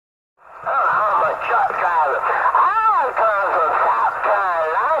a truck driver. I'm coming from South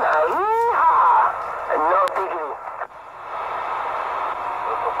Carolina. Yeehaw! No diggity.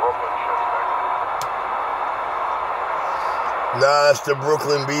 That's the Brooklyn shit, man. Nah, that's the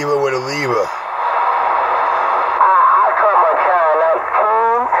Brooklyn Beaver with a lever. I come on Channel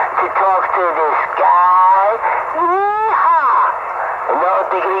 19 to talk to this guy. Yeehaw! No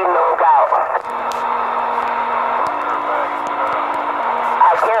diggity, no doubt.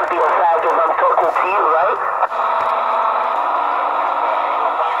 I can't be a fact if I'm talking to you, right?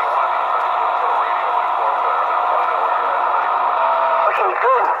 Okay,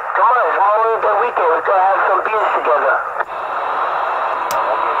 good. Come on, it's Memorial Day weekend. We're gonna have some beers together.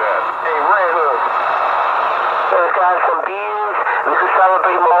 We'll do that. Hey, right here. So we can have some beers. We can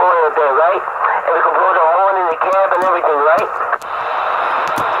celebrate Memorial Day, right? And we can blow the horn in the cab and everything, right?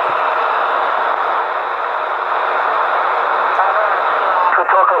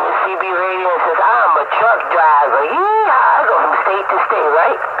 Talk on the CB radio and says, I'm a truck driver. Yeehaw! I go from state to state,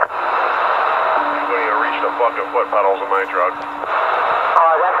 right? You need to reach the fucking foot pedals in my truck.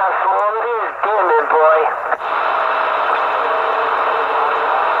 Oh, that's how small it is? Damn it, boy.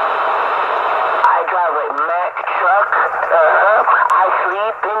 I drive a Mack truck. I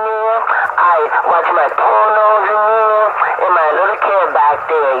sleep in there. I watch my pornos in there. In my little cab back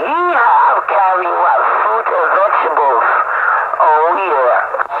there. Yeehaw! I'm carrying what? Fruit and vegetables. Oh, yeah.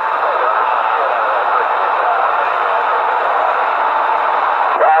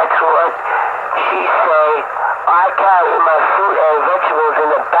 That's what she say. I carry my fruit and vegetables in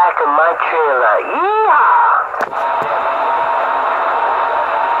the back of my trailer. Yeehaw!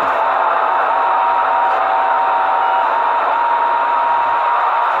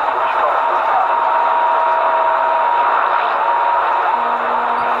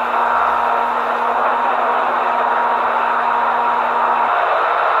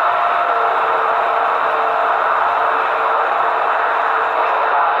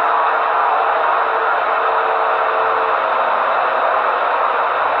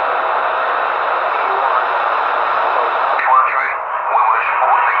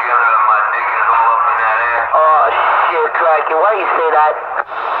 Why you say that?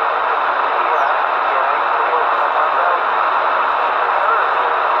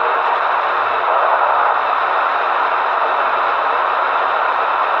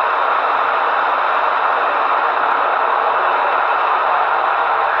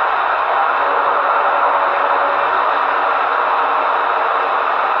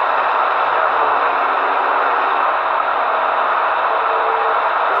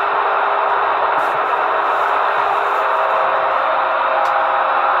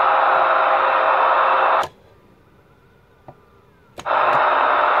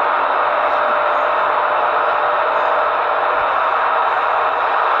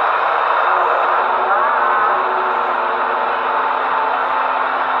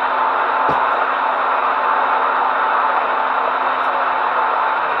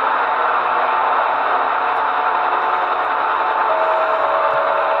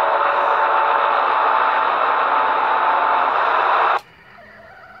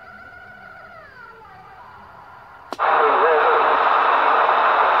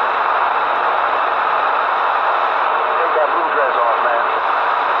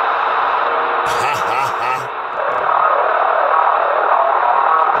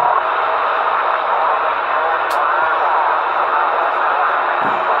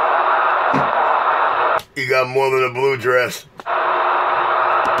 You got more than a blue dress. Oh,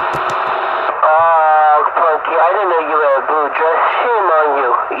 Punky, I didn't know you had a blue dress. Shame on you.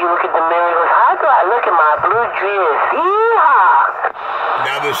 You look at the mirror and goes, how do I look at my blue dress? Yeehaw!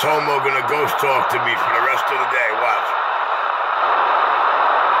 Now this homo gonna ghost talk to me for the rest of the day. Watch.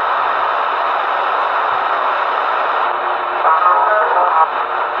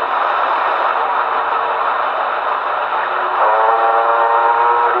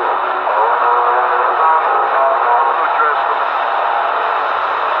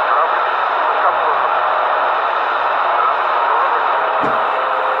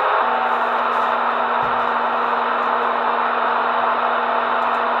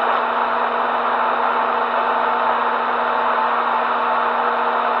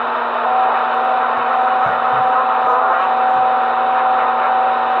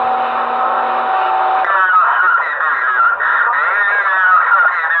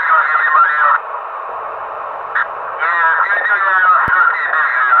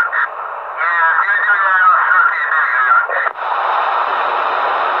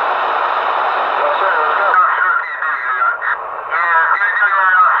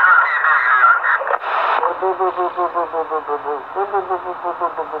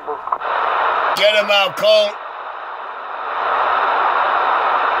 Get him out, Colt.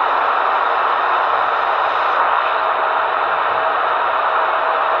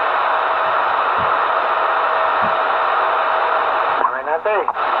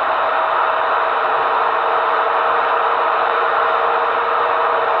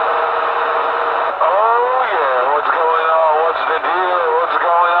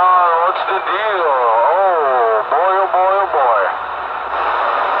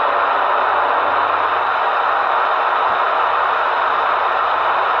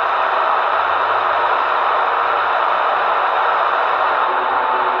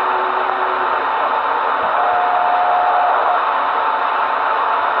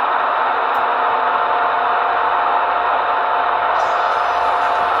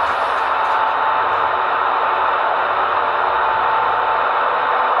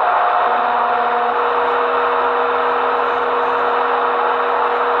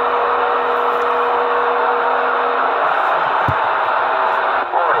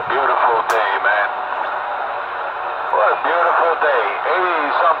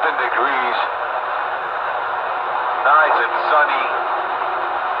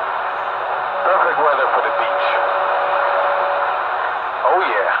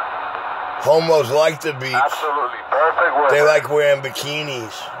 Homos like the beach. Absolutely perfect weather. They like wearing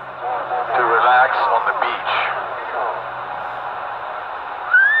bikinis. To relax on the beach.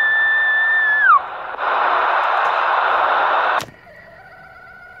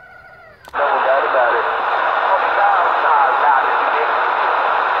 No doubt about it.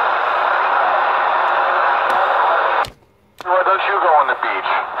 Why don't you go on the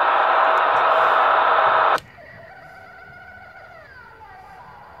beach?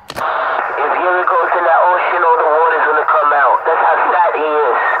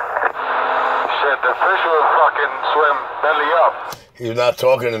 He's not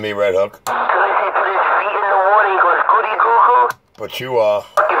talking to me, Red Hook. As soon as he put his feet in the water, he goes, goody goo goo. But you are.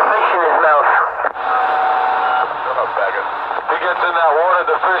 Fucking fish in his mouth. Shut up, faggot. He gets in that water,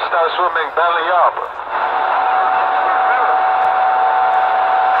 the fish starts swimming belly up.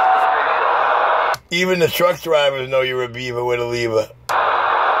 Even the truck drivers know you're a beaver with a lever.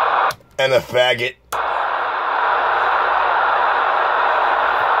 And a faggot.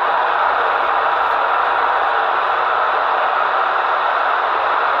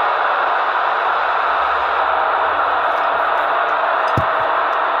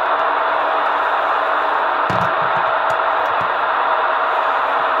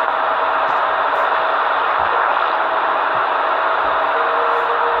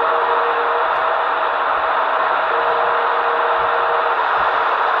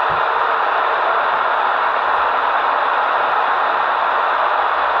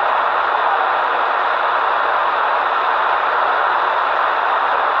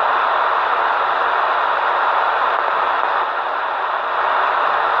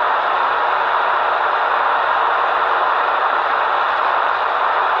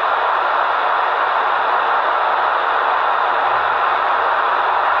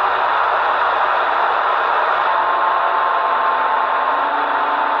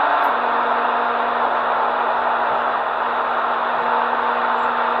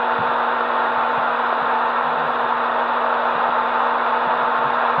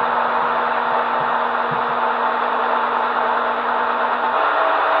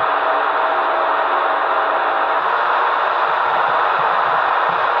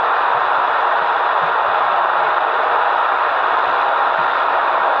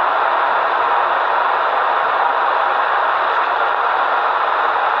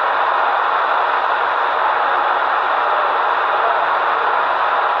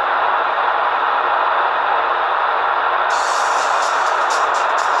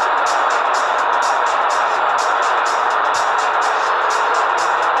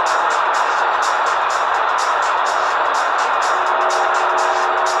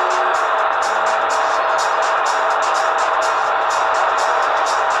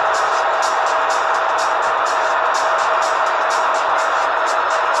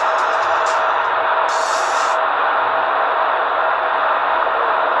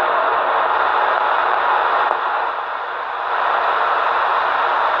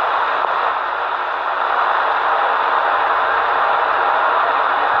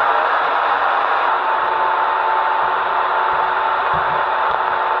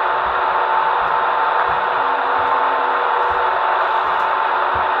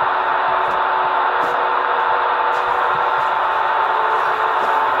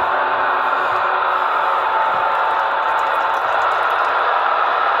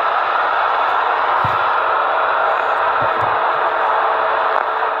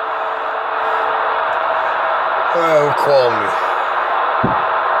 Who called me?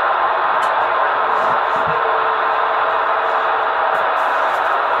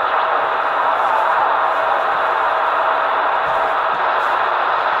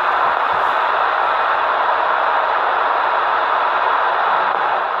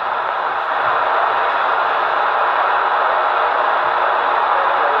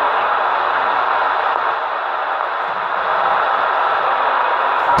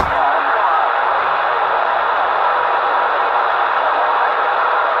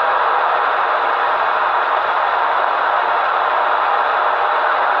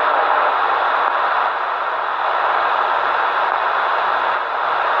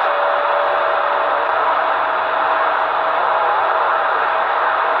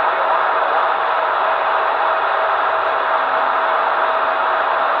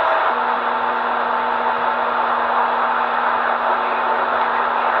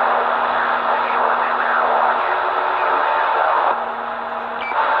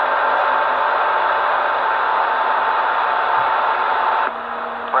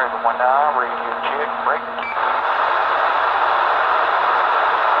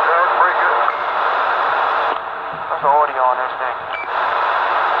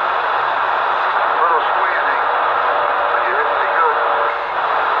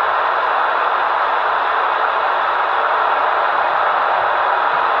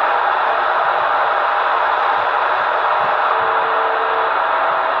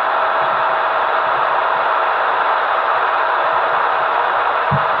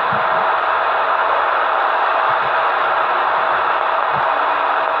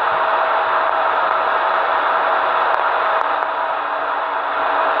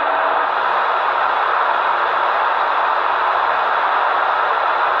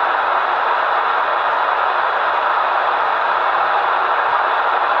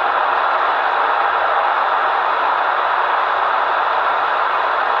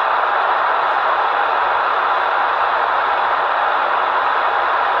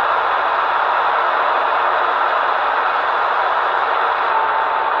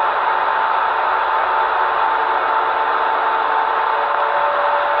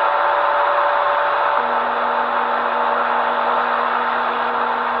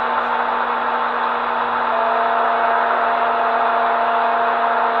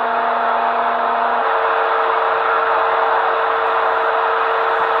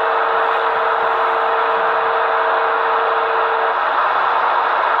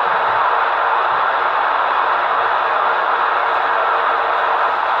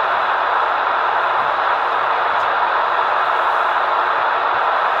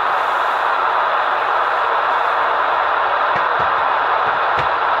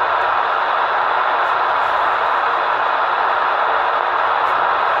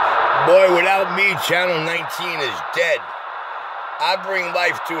 Boy, without me, Channel 19 is dead. I bring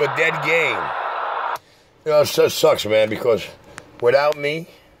life to a dead game. You know, it just sucks, man, because without me,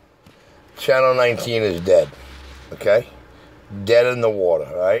 Channel 19 is dead. Okay? Dead in the water,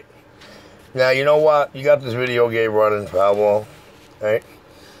 all right? Now, you know what? You got this video game running for how long? Right?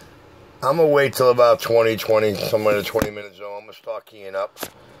 I'm going to wait till about 20, somewhere in the 20 minute zone. I'm going to start keying up.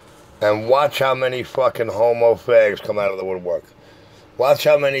 And watch how many fucking homo fags come out of the woodwork. Watch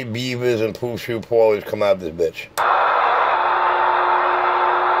how many beavers and poo shoe poilers come out of this bitch.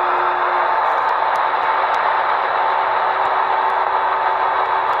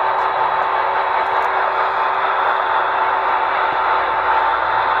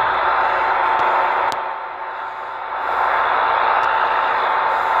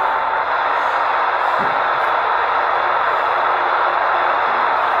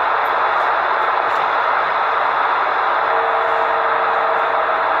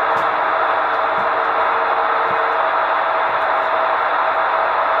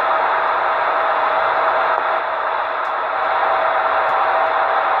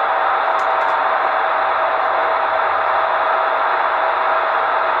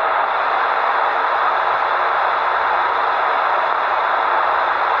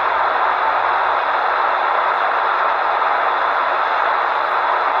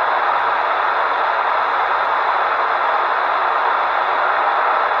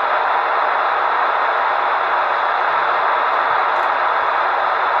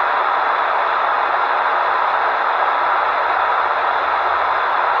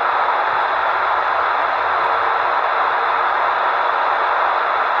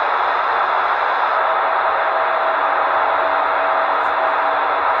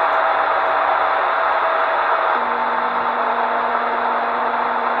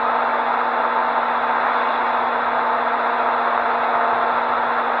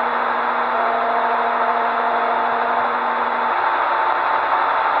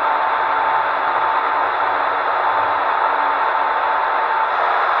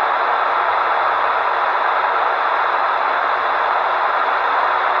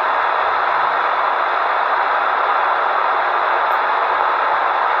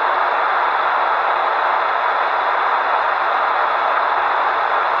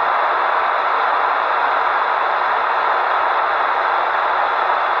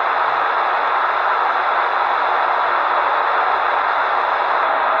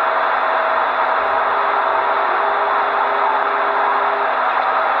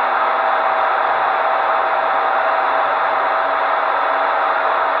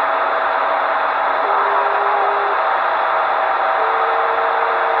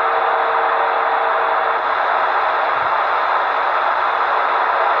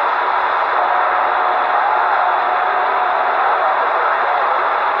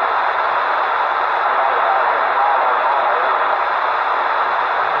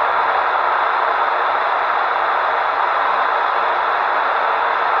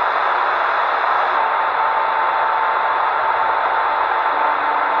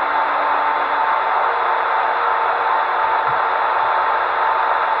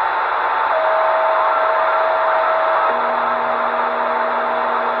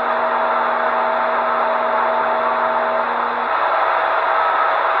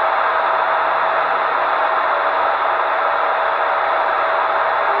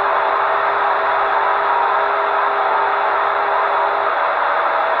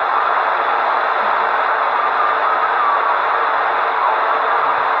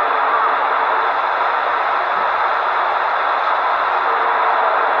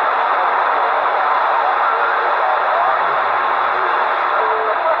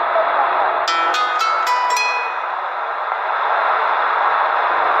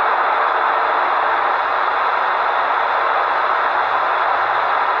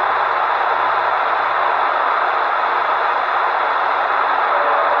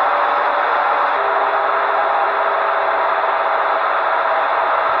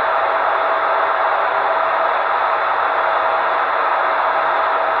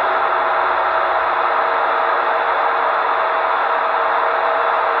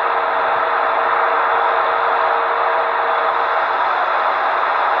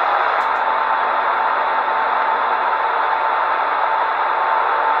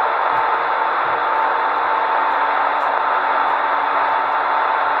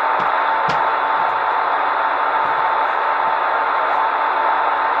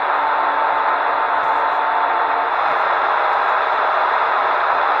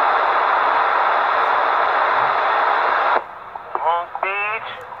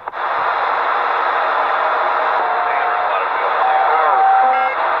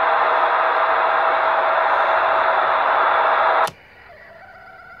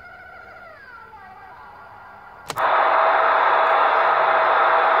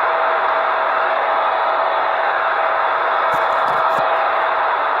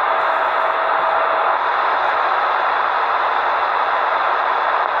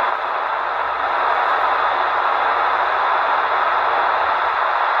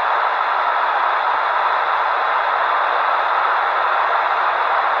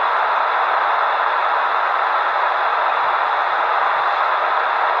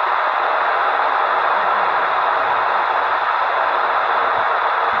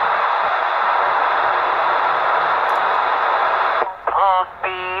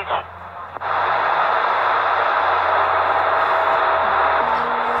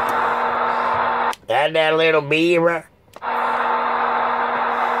 That little beaver.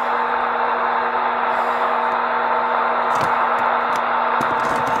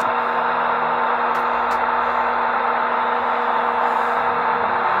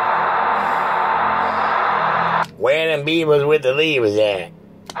 Where them beavers with the levers at?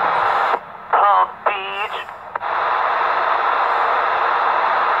 Palm Beach.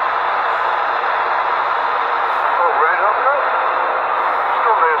 Oh, Red Hooker?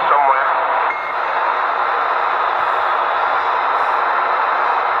 Still there somewhere.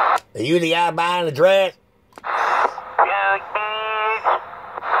 Are you the guy buying the dress? Palm Beach.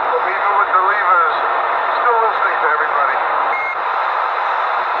 Even with the levers, still listening to everybody.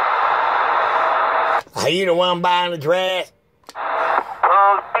 Are you the one buying the dress?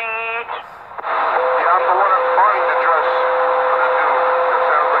 Palm Beach. Yeah, I'm the one that's buying the dress for the dude that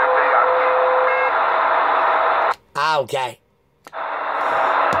sounds like a BIT. Ah, okay.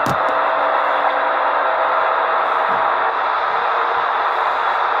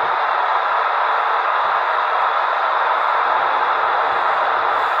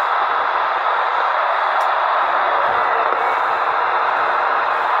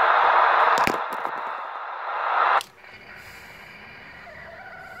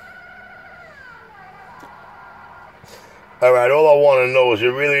 All right, all I want to know is it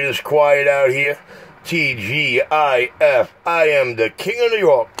really this quiet out here? TGIF. I am the king of New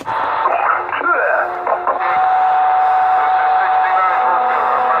York.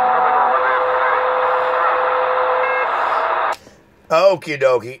 Okie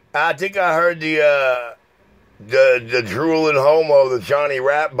dokie. I think I heard the drooling homo, the Johnny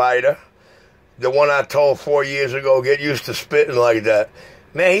Rat Biter, the one I told 4 years ago, get used to spitting like that.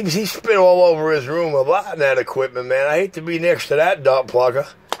 Man, he spit all over his room a lot in that equipment, man. I hate to be next to that dot plugger.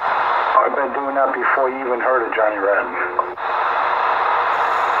 I've been doing that before you even heard of Johnny Rat.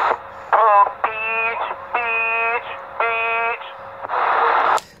 Palm Beach, beach, beach.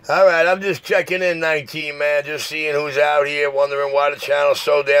 All right, I'm just checking in, 19, man. Just seeing who's out here, wondering why the channel's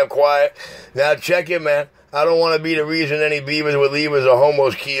so damn quiet. Now, check in, man. I don't want to be the reason any beavers with levers or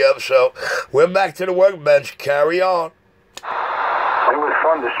homos key up, so we're back to the workbench. Carry on. It was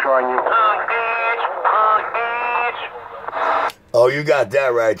fun destroying you. Oh, you got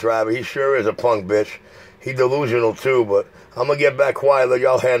that right, driver. He sure is a punk bitch. He delusional too, but I'm gonna get back quiet. Let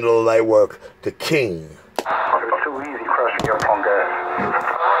y'all handle the light work. The king. It was too easy crushing your punk ass.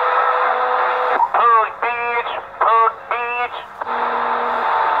 Punk beach, punk beach.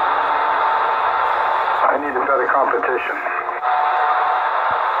 I need a better competition.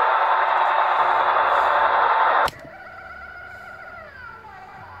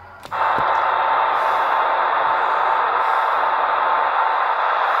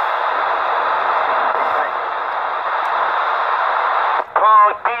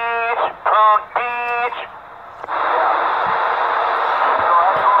 Punk beach, punk beach.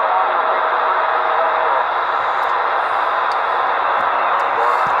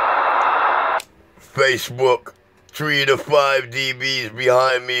 Facebook. 3 to 5 DBs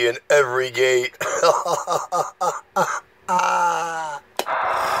behind me in every gate. I'll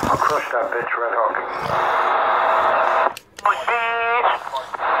crush that bitch, Red Hook.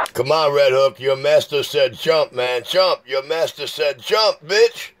 Come on, Red Hook. Your master said jump, man. Jump. Your master said jump,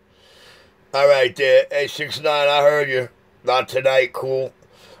 bitch. All right there. Hey, 6ix9ine, I heard you. Not tonight. Cool.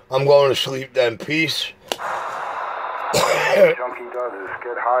 I'm going to sleep then. Peace. What junkie does is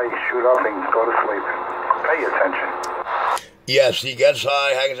get high, shoot up, and go to sleep. Pay attention. Yes, he gets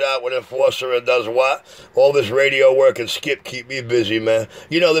high, hangs out with Enforcer, and does what? All this radio work and Skip keep me busy, man.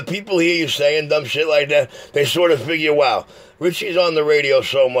 You know, the people hear you saying dumb shit like that, they sort of figure, wow, Richie's on the radio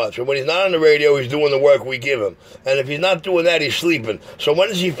so much. And when he's not on the radio, he's doing the work we give him. And if he's not doing that, he's sleeping. So when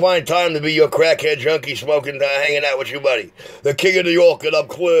does he find time to be your crackhead junkie smoking, hanging out with you, buddy? The king of New York, and I'm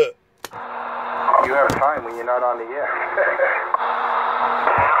clear. You have time when you're not on the air.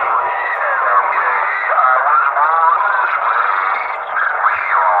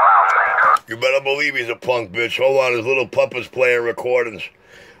 You better believe he's a punk, bitch. Hold on, his little puppet's playing recordings.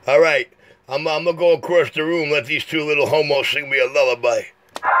 All right, I'm going to go across the room, let these two little homos sing me a lullaby.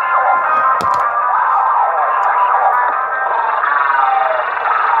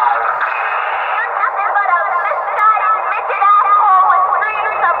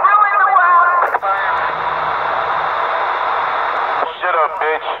 Shut up,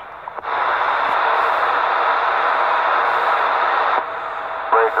 bitch.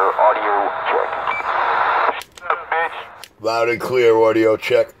 Breaker audio check. Shut up, bitch. Loud and clear, audio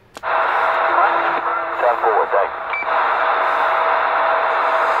check. 10-4, thank you.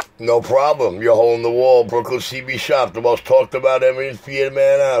 No problem. You're holding the wall. Brooklyn CB Shop, the most talked about Eminent Theater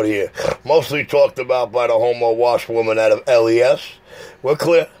man out here. Mostly talked about by the homo wash woman out of LES. We're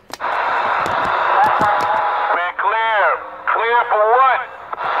clear. We're clear. Clear for what?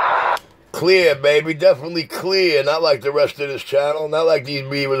 Clear, baby. Definitely clear. Not like the rest of this channel. Not like these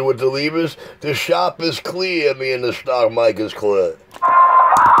beavers with the levers. The shop is clear. Me and the stock mic is clear.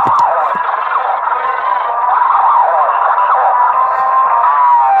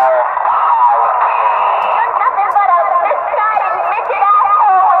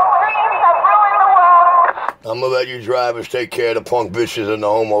 I'm gonna let you drivers take care of the punk bitches and the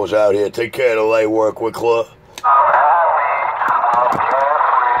homos out here. Take care of the light work with Club.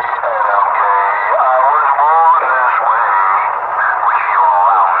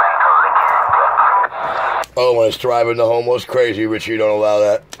 Oh, when it's driving the homos crazy, Richie, you don't allow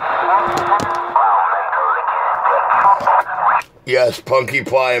that. Yes, Punky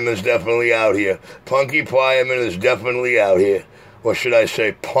Pieman's definitely out here. Punky Pieman is definitely out here. Or should I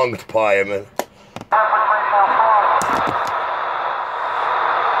say Punked Pieman?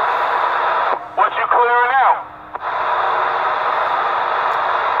 What you clearing out?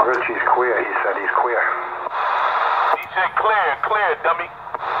 Richie's queer. He said he's queer. He said clear, dummy.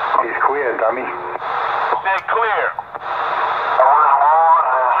 He's queer, dummy. He said clear.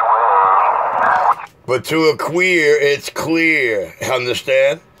 But to a queer, it's clear.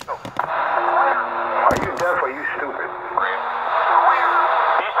 Understand? Are you deaf or you stupid?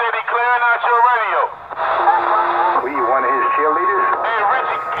 He said he clearing out your radio. Were you one of his cheerleaders? Hey,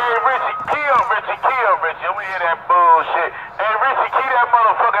 Richie, kill Richie. I'm gonna hear that bullshit. Hey, Richie, kill that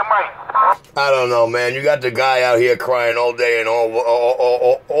motherfucking mic. I don't know, man. You got the guy out here crying all day and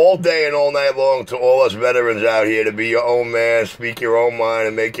all day and all night long to all us veterans out here to be your own man, speak your own mind,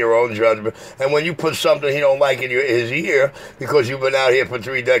 and make your own judgment. And when you put something he don't like in his ear because you've been out here for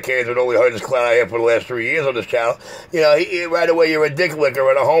 3 decades and only heard his clown out here for the last 3 years on this channel, you know, right away you're a dick licker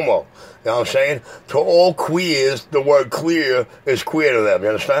and a homo. You know what I'm saying? To all queers, the word clear is queer to them. You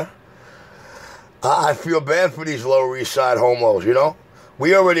understand? I feel bad for these Lower East Side homos, you know?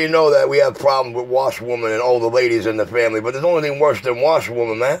 We already know that we have problems with washwoman and older ladies in the family, but there's only thing worse than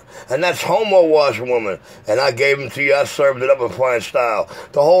washwoman, man. And that's homo washwoman. And I gave them to you. I served it up in fine style.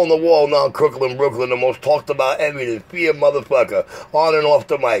 The hole in the wall now in Crooklyn, Brooklyn, the most talked about eminent fear motherfucker, on and off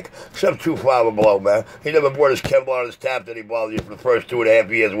the mic. Except 2-5 below, man. He never brought his Kevlar on his tap that he bothered you for the first 2.5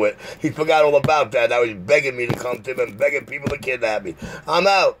 years with. He forgot all about that. Now he's begging me to come to him and begging people to kidnap me. I'm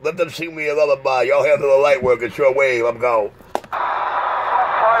out. Let them sing me a lullaby. Y'all handle the light work. It's your wave. I'm going.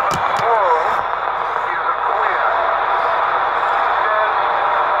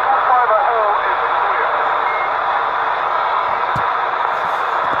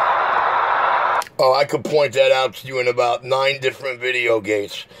 Oh, I could point that out to you in about 9 different video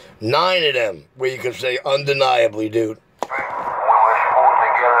gates. 9 of them, where you can say undeniably, dude. When we're spoon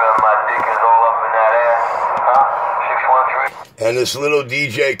together and my dick is all up in that ass, huh? 613. And this little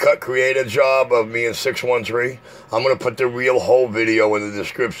DJ cut creator job of me and 613, I'm going to put the real whole video in the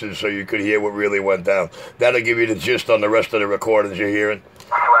description so you could hear what really went down. That'll give you the gist on the rest of the recordings you're hearing.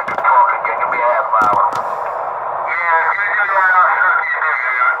 So I can talk again, give me a half hour.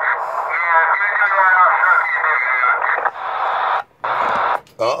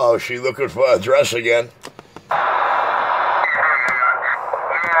 Uh-oh, she looking for a dress again.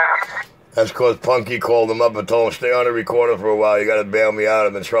 That's because Punky called him up and told him, stay on the recorder for a while. You got to bail me out.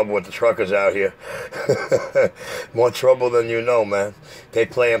 I'm in trouble with the truckers out here. More trouble than you know, man. They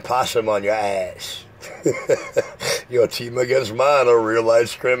playing possum on your ass. Your team against mine, a real-life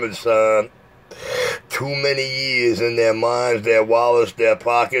scrimmage, son. Too many years in their minds, their wallets, their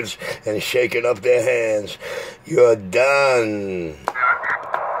pockets, and shaking up their hands. You're done.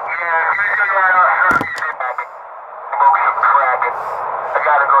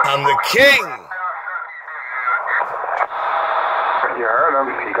 I'm the king. You heard him.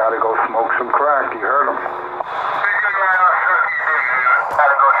 He got to go smoke some crack. You heard him.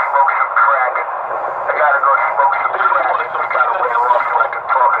 Gotta go smoke some crack. I gotta go smoke some crack. Gotta wait off so I can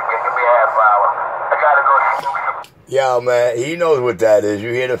talk again. Give me a half hour. I gotta go smoke some. Yo, man, he knows what that is.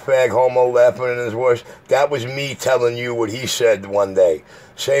 You hear the fag homo laughing in his voice? That was me telling you what he said one day.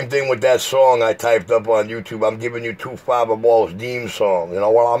 Same thing with that song I typed up on YouTube. I'm giving you 2 fiberballs Deem song. You know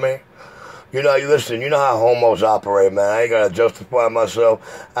what I mean? You know, listen, you know how homos operate, man. I ain't got to justify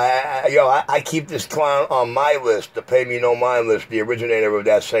myself. I keep this clown on my list, the pay me no mind list, the originator of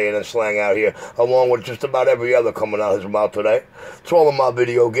that saying and slang out here, along with just about every other coming out his mouth today. It's all in my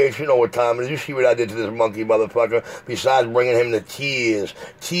video games. You know what time it is. You see what I did to this monkey motherfucker, besides bringing him to tears.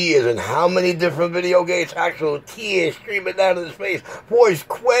 Tears, and how many different video games? Actual tears streaming down his face. Voice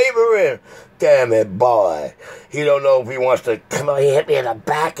quavering. Damn it, boy. He don't know if he wants to come on, he hit me in the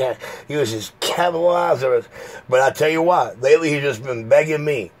back and use his capitalizers. But I tell you what, lately he's just been begging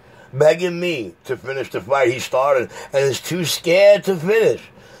me to finish the fight he started, and is too scared to finish.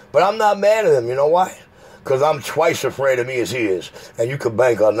 But I'm not mad at him, you know why? Because I'm twice afraid of me as he is. And you can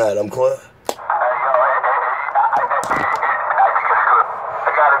bank on that, I'm clear.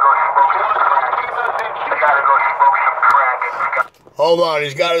 Hold on,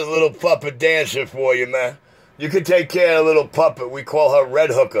 he's got his little puppet dancing for you, man. You can take care of the little puppet. We call her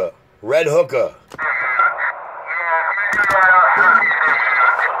Red Hooker. Red Hooker.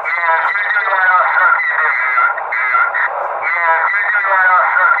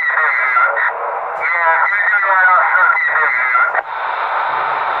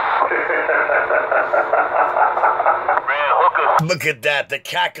 Look at that. The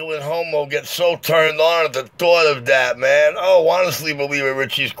cackling homo gets so turned on at the thought of that, man. Oh, honestly, believe it,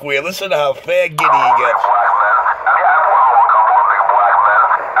 Richie's queer. Listen to how fair giddy he gets.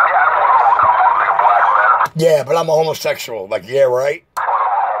 Yeah, but I'm a homosexual. Like, yeah, right?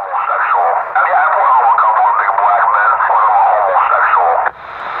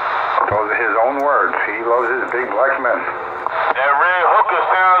 Those are his own words. He loves his big black men. That red hooker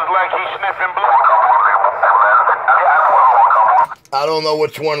sounds like he's sniffing blood. I don't know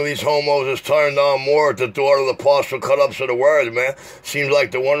which one of these homos is turned on more at the thought of the partial cut-ups of the words, man. Seems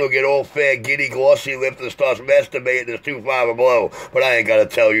like the one who get all fair, giddy, glossy lipped and starts masturbating is too far a blow. But I ain't gotta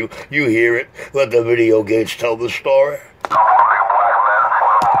tell you. You hear it. Let the video games tell the story.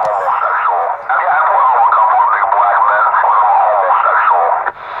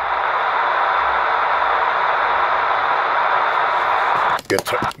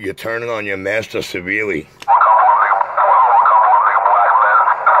 You're turning on your master severely.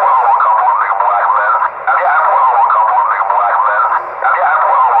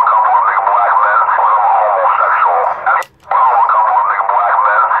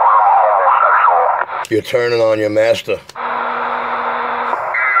 You're turning on your master.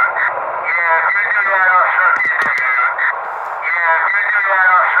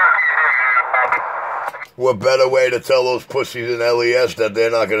 What better way to tell those pussies in LES that they're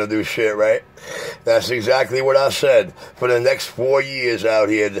not going to do shit, right? That's exactly what I said. For the next 4 years out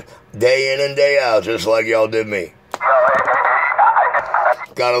here, day in and day out, just like y'all did me.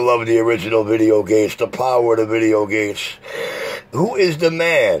 Gotta love the original video games, the power of the video games. Who is the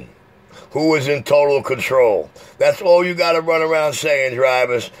man who is in total control? That's all you gotta run around saying,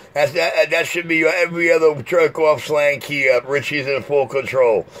 drivers. That should be your every other jerk-off slang key up. Richie's in full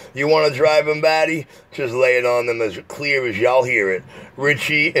control. You want to drive him batty? Just lay it on them as clear as y'all hear it.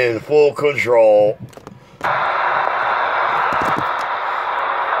 Richie in full control.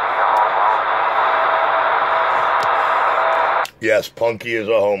 Yes, Punky is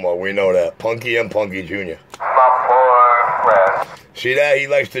a homo. We know that. Punky and Punky Jr. My poor friend. See that? He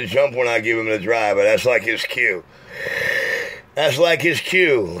likes to jump when I give him the driver. That's like his cue. That's like his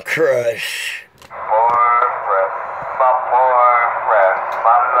cue. Crush. Poor friend. My poor friend.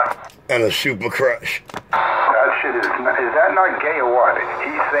 My life. And a super crush. That shit is that not gay or what?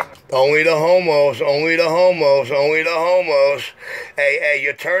 He's saying... Only the homos, only the homos, only the homos. Hey,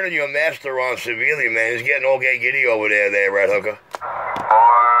 you're turning your master on severely, man. He's getting all gay giddy over there, Red Hooker. I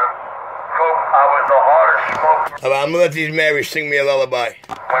was the hardest smoker. I'm gonna let these Marys sing me a lullaby.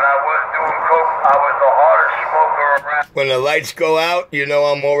 When I was doing coke, I was the hardest smoker around. When the lights go out, you know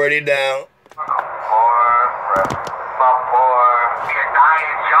I'm already down. Poor friend. My poor. Be a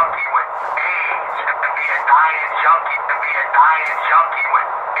dying junkie with AIDS. Be a dying junkie. Be a dying junkie with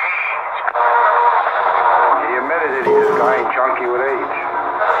AIDS. He admitted it. He's a dying junkie with AIDS.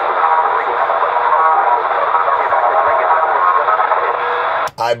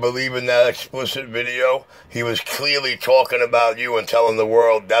 I believe in that explicit video, he was clearly talking about you and telling the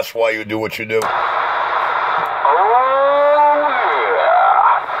world that's why you do what you do. Oh, yeah.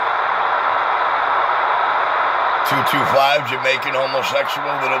 225, Jamaican homosexual,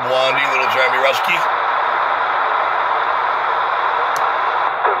 little blondie, little Jeremy Rusky.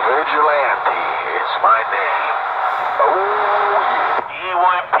 The Vigilante is my name. Oh, yeah. You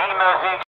want peanuts in